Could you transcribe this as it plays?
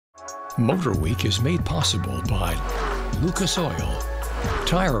MotorWeek is made possible by Lucas Oil,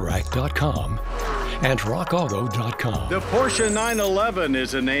 TireRack.com, and RockAuto.com. The Porsche 911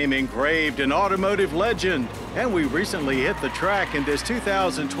 is a name engraved in automotive legend, and we recently hit the track in this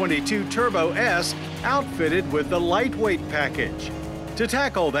 2022 Turbo S outfitted with the lightweight package. To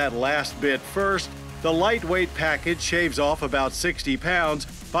tackle that last bit first, the lightweight package shaves off about 60 pounds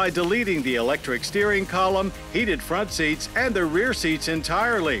by deleting the electric steering column, heated front seats, and the rear seats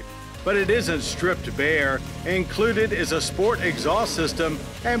entirely. But it isn't stripped bare. Included is a sport exhaust system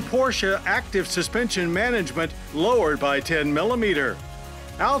and Porsche active suspension management lowered by 10 millimeter.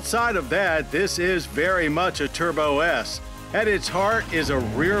 Outside of that, this is very much a Turbo S. At its heart is a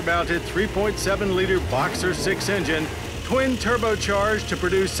rear-mounted 3.7-liter Boxer 6 engine, twin turbocharged to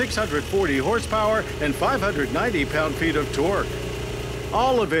produce 640 horsepower and 590 pound-feet of torque.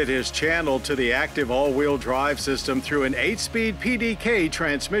 All of it is channeled to the active all-wheel drive system through an 8-speed PDK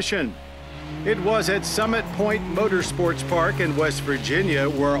transmission. It was at Summit Point Motorsports Park in West Virginia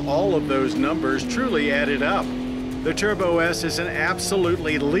where all of those numbers truly added up. The Turbo S is an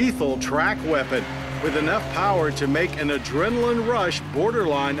absolutely lethal track weapon with enough power to make an adrenaline rush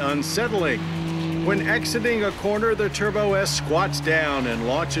borderline unsettling. When exiting a corner, the Turbo S squats down and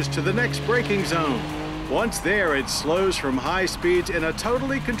launches to the next braking zone. Once there, it slows from high speeds in a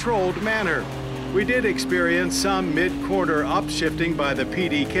totally controlled manner. We did experience some mid-corner upshifting by the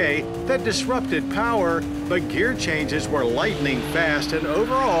PDK that disrupted power, but gear changes were lightning fast and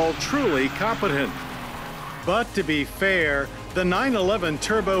overall truly competent. But to be fair, the 911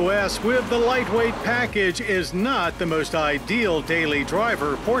 Turbo S with the lightweight package is not the most ideal daily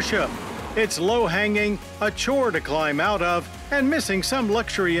driver Porsche. It's low-hanging, a chore to climb out of, and missing some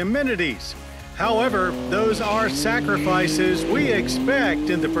luxury amenities. However, those are sacrifices we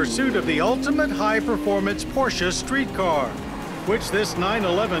expect in the pursuit of the ultimate high-performance Porsche street car, which this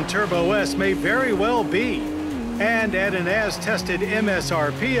 911 Turbo S may very well be. And at an as-tested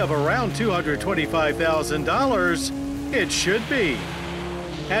MSRP of around $225,000, it should be.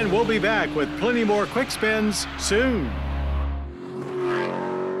 And we'll be back with plenty more quick spins soon.